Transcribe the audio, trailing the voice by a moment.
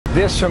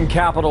This from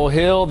Capitol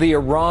Hill, the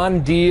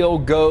Iran deal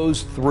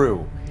goes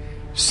through.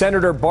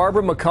 Senator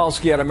Barbara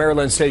Mikulski out of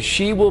Maryland says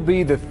she will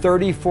be the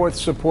 34th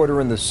supporter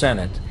in the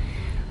Senate.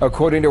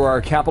 According to our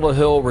Capitol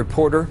Hill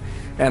reporter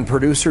and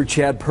producer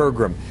Chad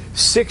Pergram,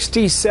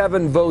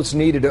 67 votes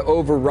needed to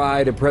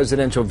override a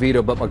presidential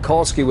veto, but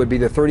Mikulski would be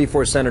the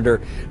 34th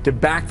senator to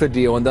back the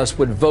deal and thus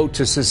would vote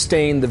to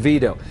sustain the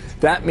veto.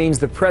 That means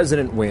the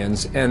president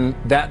wins, and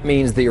that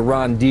means the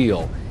Iran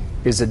deal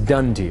is a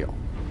done deal.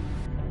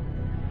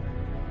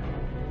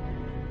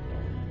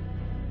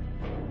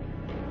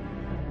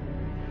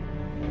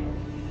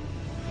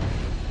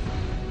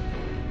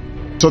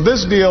 So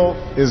this deal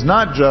is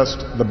not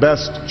just the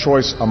best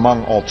choice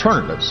among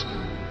alternatives.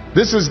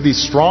 This is the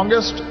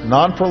strongest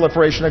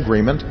non-proliferation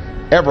agreement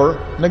ever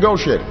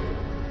negotiated.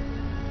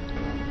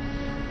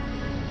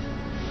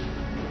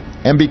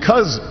 And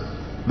because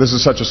this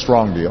is such a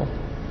strong deal,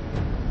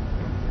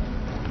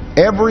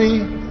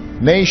 every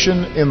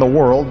nation in the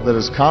world that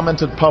has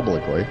commented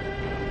publicly,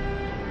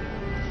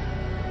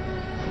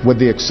 with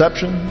the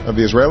exception of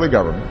the Israeli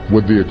government,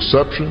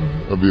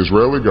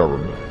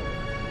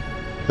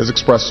 has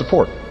expressed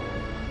support.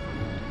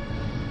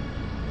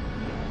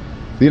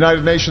 The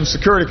United Nations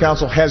Security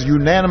Council has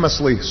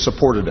unanimously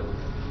supported it.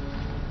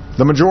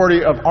 The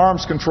majority of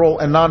arms control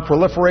and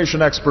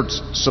non-proliferation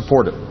experts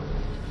support it.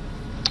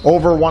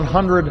 Over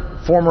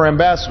 100 former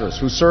ambassadors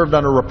who served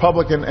under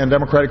Republican and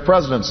Democratic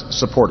presidents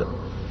support it.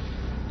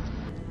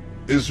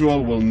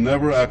 Israel will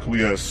never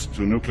acquiesce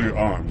to nuclear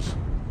arms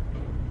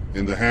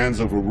in the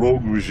hands of a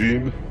rogue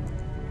regime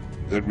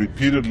that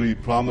repeatedly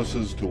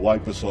promises to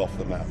wipe us off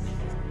the map.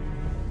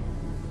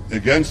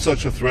 Against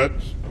such a threat,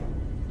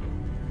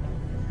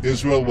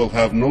 Israel will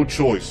have no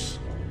choice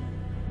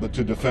but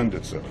to defend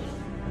itself.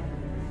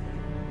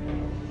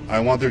 I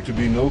want there to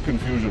be no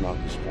confusion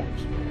on this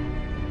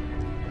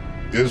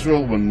point.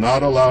 Israel will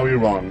not allow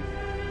Iran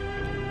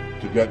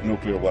to get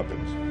nuclear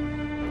weapons.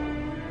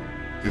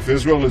 If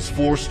Israel is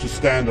forced to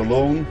stand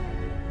alone,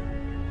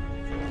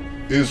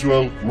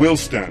 Israel will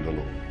stand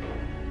alone.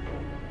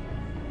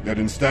 Yet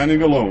in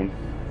standing alone,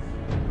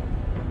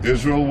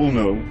 Israel will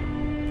know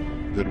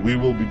that we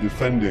will be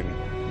defending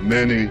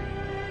many,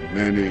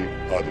 many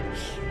others.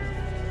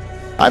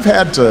 I've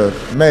had to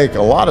make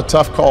a lot of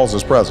tough calls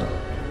as president.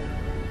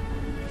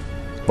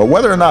 But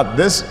whether or not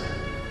this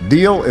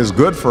deal is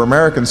good for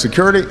American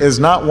security is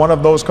not one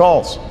of those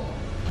calls.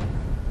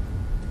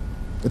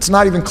 It's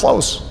not even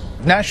close.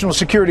 National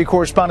security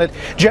correspondent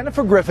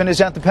Jennifer Griffin is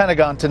at the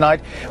Pentagon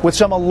tonight with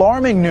some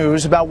alarming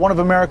news about one of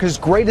America's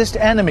greatest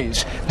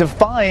enemies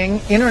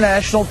defying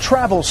international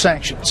travel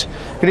sanctions.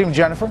 Good evening,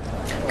 Jennifer.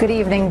 Good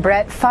evening,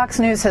 Brett. Fox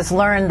News has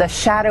learned the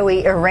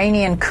shadowy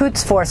Iranian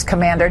Quds Force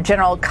commander,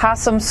 General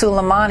Qasem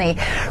Soleimani,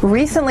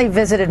 recently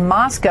visited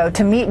Moscow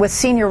to meet with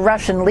senior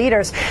Russian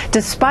leaders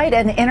despite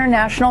an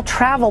international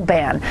travel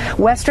ban.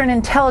 Western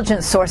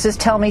intelligence sources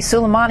tell me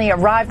Soleimani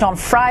arrived on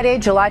Friday,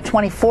 July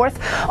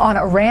 24th on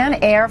Iran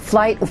Air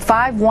Flight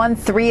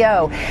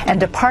 5130 and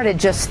departed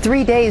just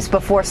 3 days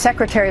before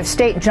Secretary of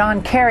State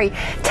John Kerry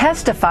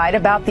testified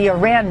about the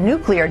Iran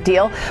nuclear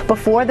deal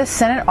before the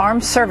Senate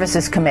Armed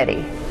Services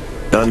Committee.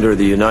 Under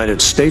the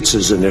United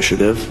States'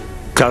 initiative,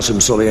 Qasem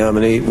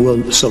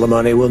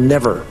Soleimani will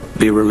never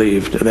be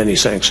relieved of any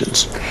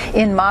sanctions.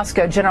 In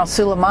Moscow, General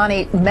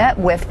Soleimani met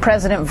with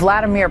President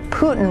Vladimir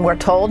Putin, we're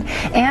told,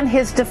 and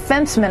his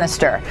defense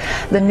minister.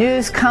 The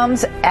news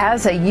comes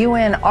as a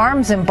UN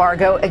arms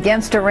embargo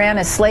against Iran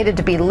is slated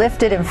to be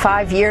lifted in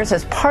 5 years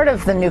as part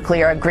of the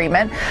nuclear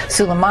agreement.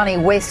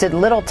 Soleimani wasted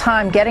little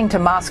time getting to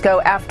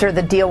Moscow after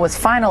the deal was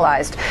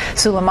finalized.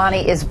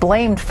 Soleimani is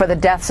blamed for the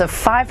deaths of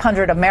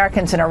 500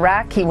 Americans in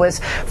Iraq. He was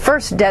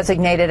first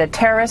designated a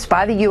terrorist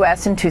by the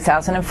U.S. in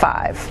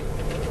 2005.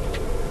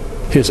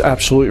 He is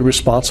absolutely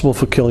responsible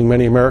for killing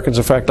many Americans.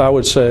 In fact, I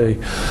would say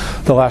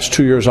the last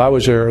 2 years I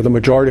was there, the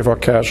majority of our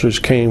casualties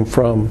came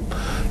from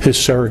his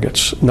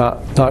surrogates,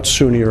 not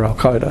Sunni or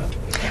al-Qaeda.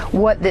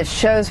 What this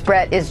shows,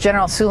 Brett, is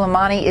General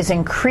Soleimani is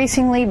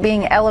increasingly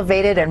being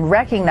elevated and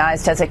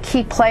recognized as a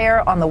key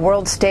player on the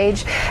world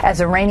stage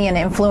as Iranian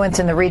influence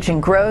in the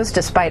region grows,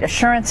 despite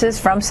assurances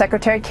from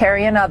Secretary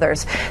Kerry and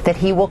others that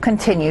he will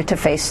continue to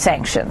face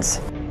sanctions.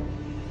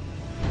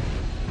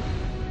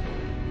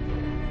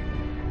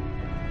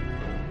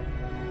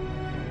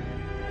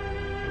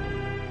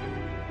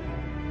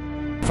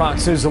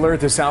 Fox News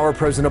alert this hour.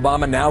 President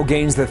Obama now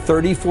gains the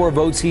 34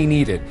 votes he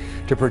needed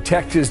to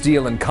protect his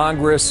deal in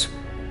Congress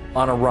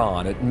on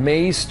Iran. It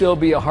may still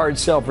be a hard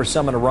sell for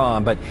some in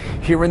Iran, but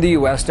here in the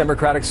U.S.,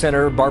 Democratic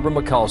Senator Barbara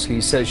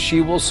Mikulski says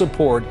she will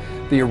support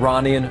the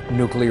Iranian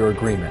nuclear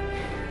agreement.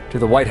 To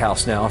the White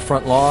House now,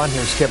 front lawn,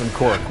 here's Kevin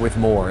Corke with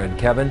more. And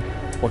Kevin,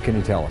 what can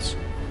you tell us?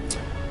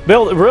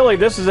 Bill, really,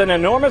 this is an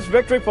enormous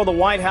victory for the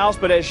White House,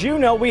 but as you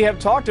know, we have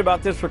talked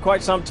about this for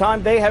quite some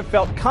time. They have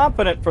felt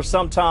confident for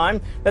some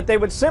time that they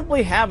would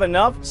simply have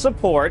enough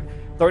support,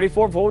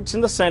 34 votes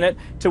in the Senate,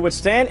 to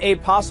withstand a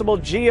possible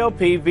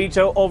GOP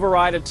veto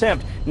override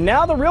attempt.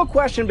 Now the real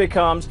question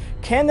becomes,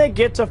 can they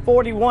get to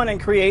 41 and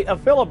create a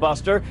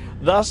filibuster,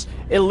 thus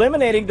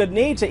eliminating the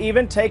need to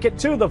even take it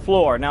to the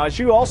floor? Now, as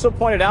you also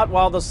pointed out,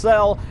 while the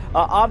cell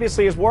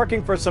obviously is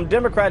working for some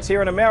Democrats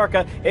here in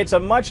America, it's a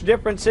much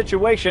different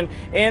situation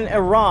in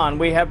Iran.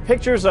 We have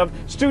pictures of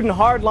student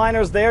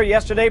hardliners there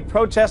yesterday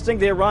protesting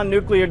the Iran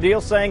nuclear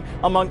deal, saying,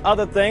 among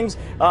other things,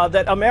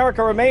 that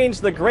America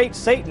remains the great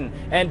Satan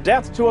and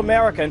death to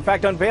America. In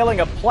fact, unveiling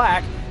a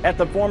plaque at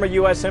the former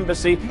U.S.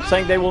 Embassy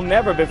saying they will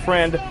never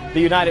befriend the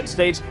United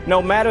States, no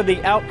matter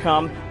the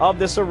outcome of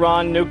this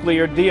Iran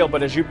nuclear deal.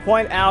 But as you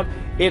point out,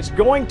 it's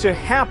going to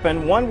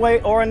happen one way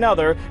or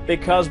another,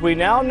 because we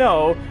now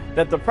know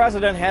that the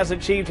president has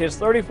achieved his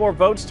 34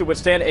 votes to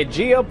withstand a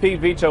GOP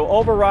veto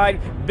override.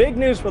 Big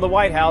news for the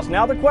White House.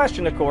 Now the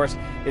question, of course,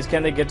 is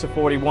can they get to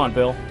 41,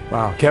 Bill?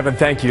 Wow, Kevin,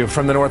 thank you.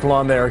 From the North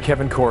Lawn there,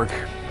 Kevin Cork.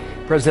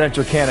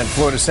 Presidential candidate,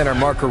 Florida Senator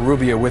Marco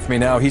Rubio with me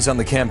now. He's on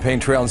the campaign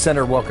trail. And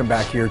Senator, welcome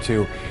back here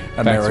to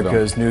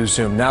America's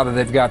Newsroom. Now that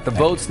they've got the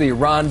votes, the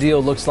Iran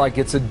deal looks like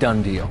it's a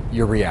done deal.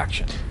 Your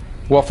reaction?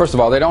 Well, first of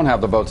all, they don't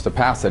have the votes to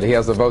pass it. He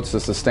has the votes to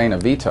sustain a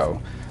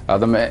veto.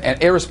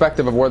 And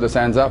irrespective of where this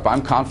ends up,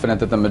 I'm confident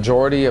that the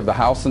majority of the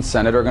House and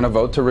Senate are going to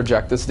vote to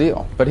reject this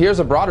deal. But here's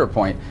a broader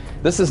point.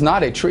 This is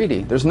not a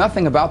treaty. There's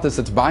nothing about this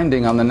that's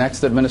binding on the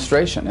next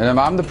administration. And if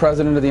I'm the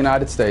President of the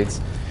United States,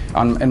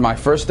 in my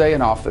first day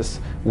in office,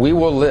 we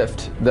will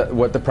lift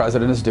what the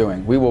president is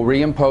doing. We will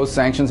reimpose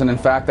sanctions, and in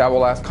fact, I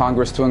will ask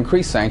Congress to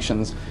increase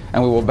sanctions,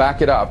 and we will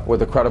back it up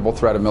with a credible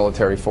threat of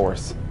military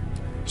force.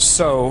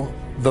 So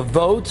the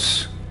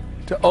votes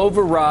to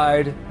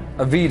override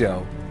a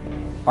veto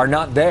are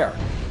not there.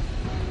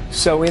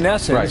 So in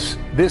essence,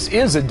 this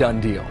is a done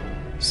deal,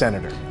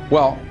 Senator.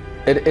 Well,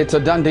 it's a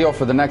done deal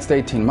for the next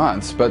 18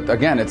 months, but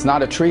again, it's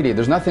not a treaty.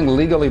 There's nothing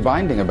legally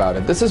binding about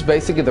it. This is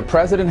basically the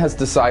president has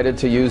decided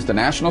to use the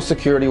national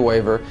security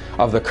waiver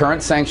of the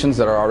current sanctions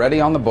that are already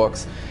on the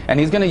books, and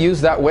he's going to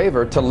use that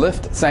waiver to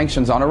lift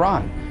sanctions on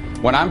Iran.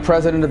 When I'm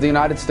President of the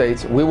United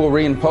States, we will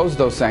reimpose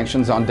those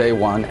sanctions on day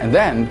one, and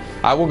then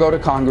I will go to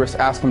Congress,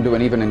 ask them to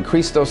even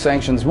increase those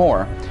sanctions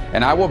more,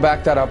 and I will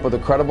back that up with a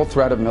credible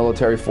threat of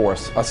military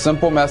force. A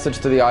simple message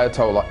to the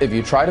Ayatollah: if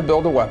you try to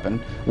build a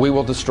weapon, we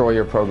will destroy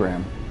your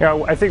program. You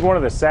know, I think one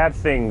of the sad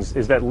things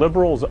is that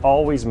liberals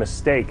always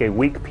mistake a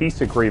weak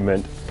peace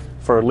agreement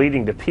for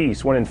leading to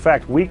peace, when in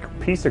fact weak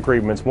peace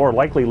agreements more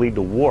likely lead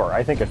to war.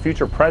 I think a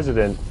future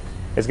president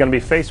is going to be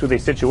faced with a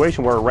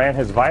situation where Iran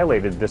has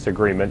violated this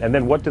agreement, and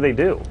then what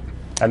do?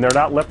 And they're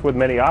not left with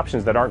many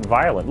options that aren't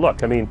violent.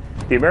 Look, I mean,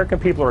 the American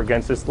people are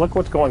against this. Look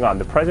what's going on.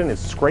 The president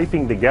is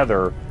scraping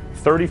together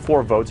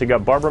 34 votes. You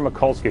got Barbara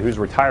Mikulski, who's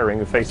retiring,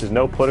 who faces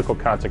no political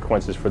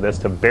consequences for this,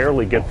 to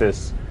barely get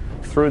this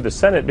through the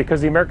Senate,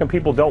 because the American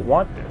people don't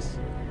want this.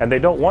 And they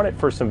don't want it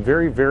for some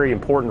very, very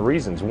important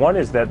reasons. One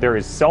is that there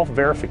is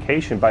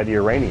self-verification by the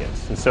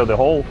Iranians. And so the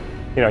whole,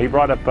 you know, he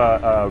brought up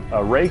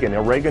Reagan. You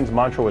know, Reagan's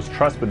mantra was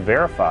trust but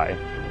verify.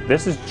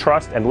 This is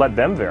trust and let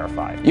them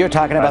verify. You're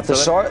talking about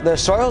the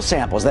soil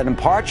samples that in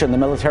Parch in the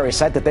military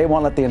site that they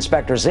won't let the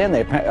inspectors in.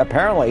 They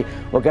apparently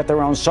will get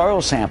their own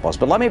soil samples.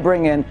 But let me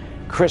bring in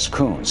Chris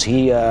Coons.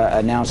 He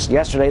announced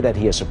yesterday that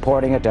he is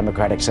supporting a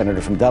Democratic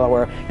senator from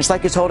Delaware. It's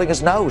like he's holding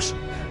his nose.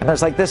 And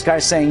it's like this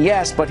guy's saying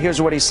yes, but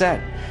here's what he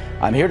said.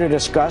 I'm here to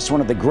discuss one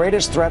of the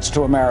greatest threats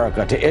to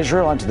America, to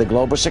Israel, and to the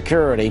global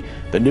security,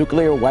 the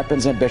nuclear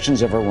weapons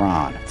ambitions of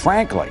Iran.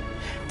 Frankly,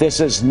 this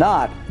is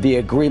not the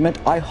agreement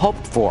I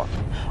hoped for.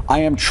 I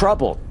am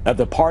troubled that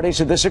the parties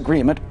to this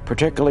agreement,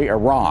 particularly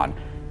Iran,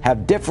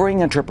 have differing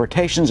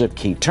interpretations of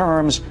key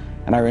terms,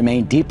 and I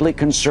remain deeply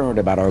concerned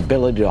about our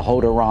ability to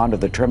hold Iran to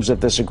the terms of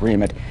this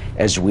agreement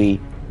as we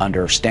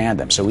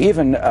understand them. So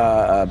even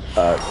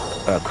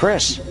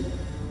Chris,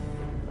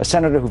 a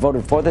senator who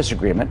voted for this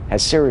agreement,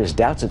 has serious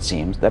doubts, it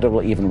seems, that it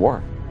will even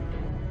work.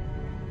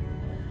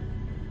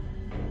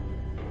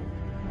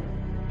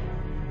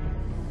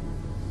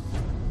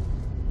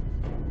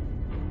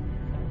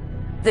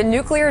 The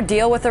nuclear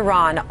deal with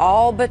Iran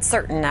all but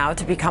certain now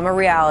to become a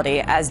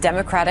reality, as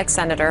Democratic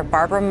Senator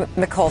Barbara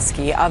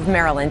Mikulski of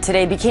Maryland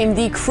today became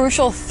the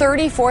crucial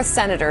 34th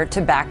senator to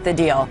back the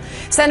deal.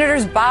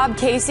 Senators Bob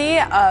Casey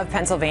of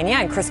Pennsylvania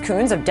and Chris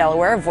Coons of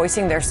Delaware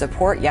voicing their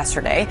support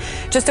yesterday,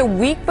 just a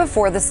week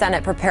before the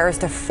Senate prepares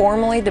to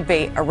formally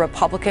debate a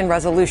Republican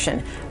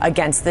resolution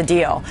against the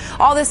deal.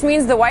 All this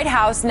means the White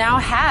House now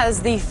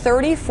has the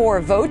 34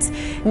 votes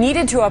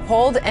needed to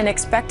uphold an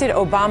expected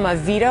Obama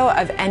veto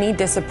of any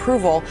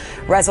disapproval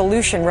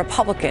resolution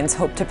Republicans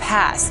hope to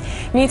pass.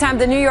 Meantime,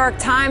 the New York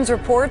Times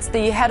reports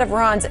the head of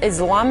Iran's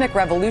Islamic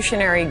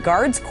Revolutionary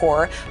Guards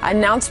Corps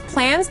announced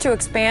plans to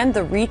expand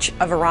the reach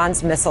of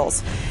Iran's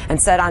missiles and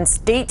said on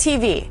state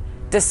TV,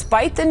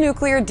 despite the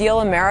nuclear deal,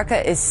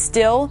 America is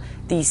still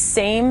the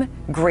same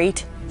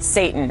great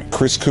Satan.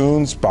 Chris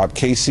Coons, Bob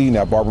Casey,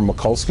 now Barbara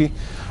Mikulski,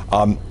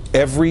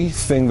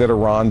 everything that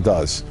Iran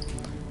does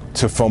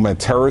to foment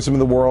terrorism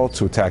in the world,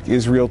 to attack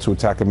Israel, to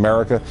attack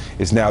America,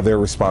 is now their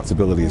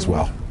responsibility as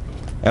well.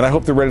 And I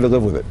hope they're ready to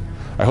live with it.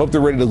 I hope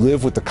they're ready to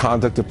live with the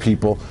conduct of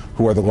people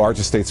who are the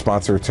largest state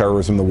sponsor of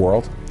terrorism in the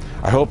world.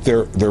 I hope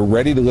they're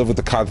ready to live with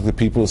the conduct of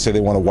people who say they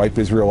want to wipe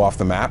Israel off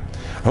the map.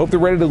 I hope they're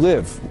ready to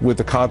live with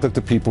the conduct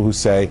of people who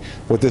say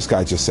what this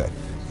guy just said,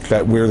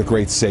 that we're the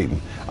great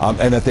Satan,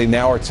 and that they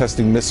now are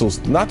testing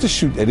missiles not to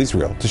shoot at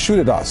Israel, to shoot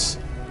at us.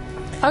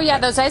 Oh yeah,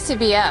 those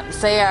ICBMs,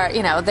 they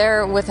are,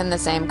 they're within the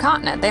same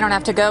continent. They don't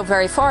have to go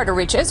very far to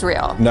reach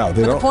Israel. No,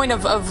 they don't. The point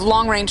of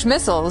long-range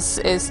missiles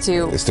is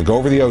to go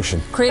over the ocean.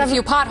 Create a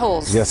few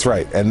potholes. That's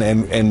right. And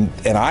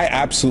I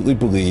absolutely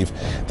believe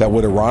that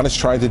what Iran is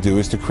trying to do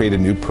is to create a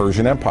new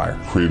Persian empire.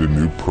 Create a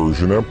new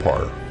Persian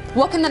empire.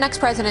 What can the next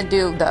president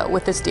do, though,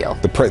 with this deal?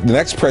 The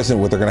next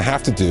president, what they're going to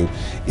have to do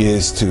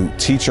is to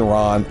teach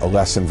Iran a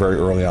lesson very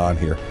early on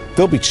here.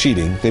 They'll be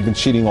cheating. They've been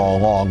cheating all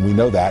along. We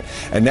know that.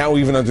 And now,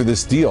 even under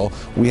this deal,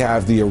 we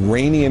have the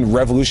Iranian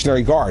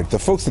Revolutionary Guard, the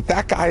folks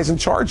that guy is in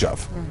charge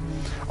of.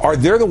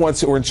 They're the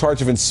ones who are in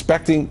charge of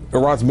inspecting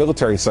Iran's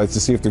military sites to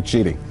see if they're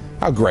cheating.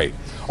 How great.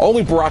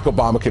 Only Barack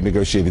Obama could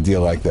negotiate a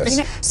deal like this.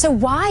 So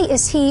why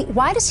does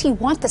he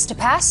want this to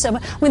pass? So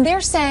when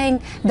they're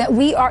saying that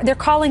they're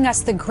calling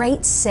us the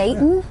great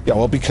Satan? Yeah,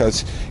 well,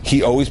 because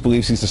he always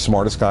believes he's the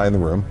smartest guy in the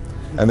room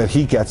and that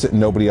he gets it and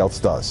nobody else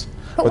does.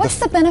 But what's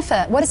the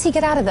benefit? What does he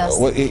get out of this?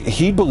 Well,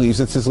 he believes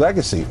it's his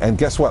legacy. And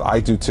guess what?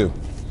 I do too.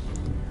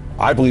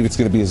 I believe it's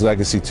going to be his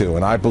legacy too.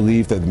 And I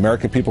believe that the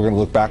American people are going to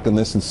look back on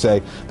this and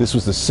say, this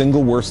was the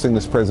single worst thing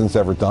this president's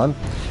ever done.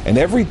 And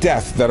every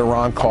death that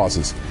Iran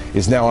causes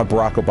is now on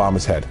Barack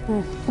Obama's head.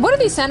 What are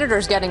these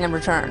senators getting in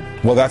return?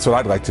 Well, that's what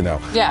I'd like to know.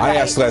 Yeah, I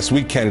asked last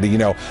week,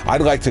 Kennedy,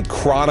 I'd like to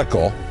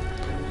chronicle,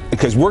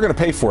 because we're going to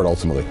pay for it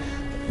ultimately,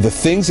 the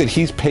things that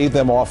he's paid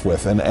them off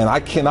with. And I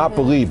cannot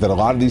believe that a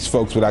lot of these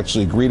folks would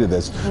actually agree to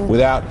this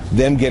without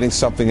them getting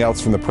something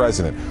else from the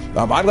president.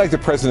 I'd like the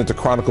president to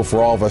chronicle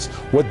for all of us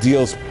what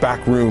deals,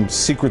 backroom,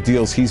 secret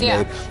deals he's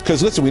made.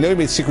 Because listen, we know he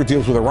made secret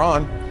deals with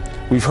Iran.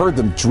 We've heard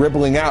them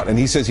dribbling out, and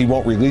he says he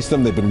won't release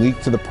them. They've been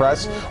leaked to the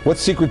press. What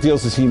secret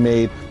deals has he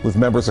made with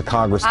members of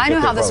Congress? I know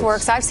how this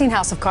works. I've seen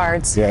House of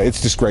Cards. Yeah,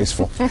 it's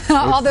disgraceful.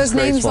 All those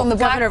names on the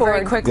blackboard.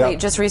 Very quickly,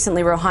 just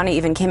recently, Rouhani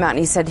even came out and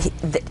he said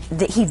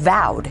that he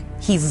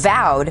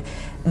vowed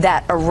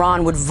that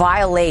Iran would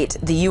violate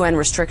the UN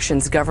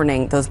restrictions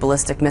governing those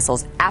ballistic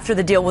missiles. After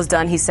the deal was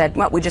done, he said,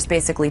 well, we just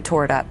basically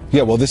tore it up.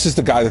 Yeah, well, this is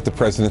the guy that the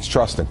president's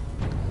trusting.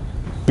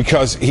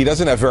 Because he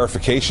doesn't have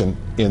verification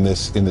in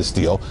this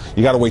deal.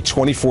 You got to wait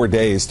 24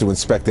 days to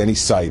inspect any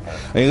site.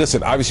 I mean,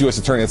 listen, I was U.S.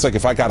 attorney. It's like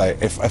if I got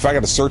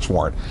a search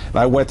warrant and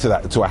I went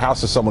to a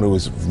house of someone who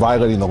was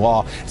violating the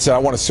law and said, I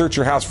want to search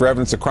your house for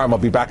evidence of crime. I'll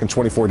be back in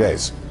 24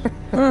 days.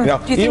 Do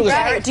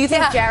you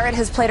think Jared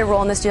has played a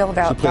role in this deal?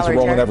 She plays a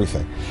role in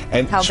everything.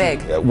 And how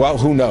big? Well,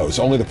 who knows?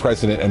 Only the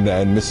president and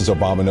Mrs.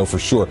 Obama know for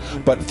sure.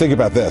 But think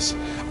about this.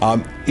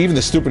 Even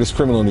the stupidest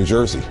criminal in New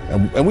Jersey,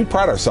 and we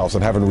pride ourselves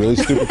on having really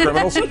stupid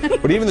criminals,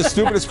 but even the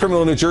stupidest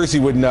criminal in New Jersey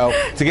would know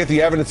to get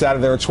the evidence out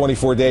of there in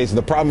 24 days. And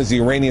the problem is the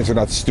Iranians are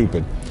not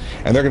stupid,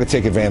 and they're going to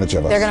take advantage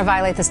of us. They're going to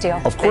violate this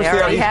deal. Of course they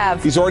already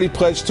have. He's already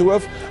pledged to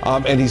have,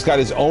 and he's got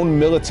his own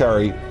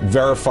military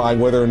verifying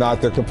whether or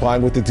not they're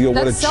complying with the deal.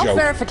 That's what a joke.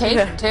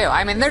 Self-verification, too.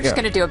 I mean, they're just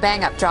going to do a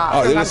bang-up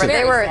job. Remember,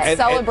 they were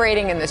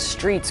celebrating in the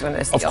streets when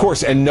this deal. Of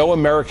course, and no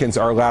Americans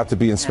are allowed to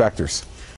be inspectors.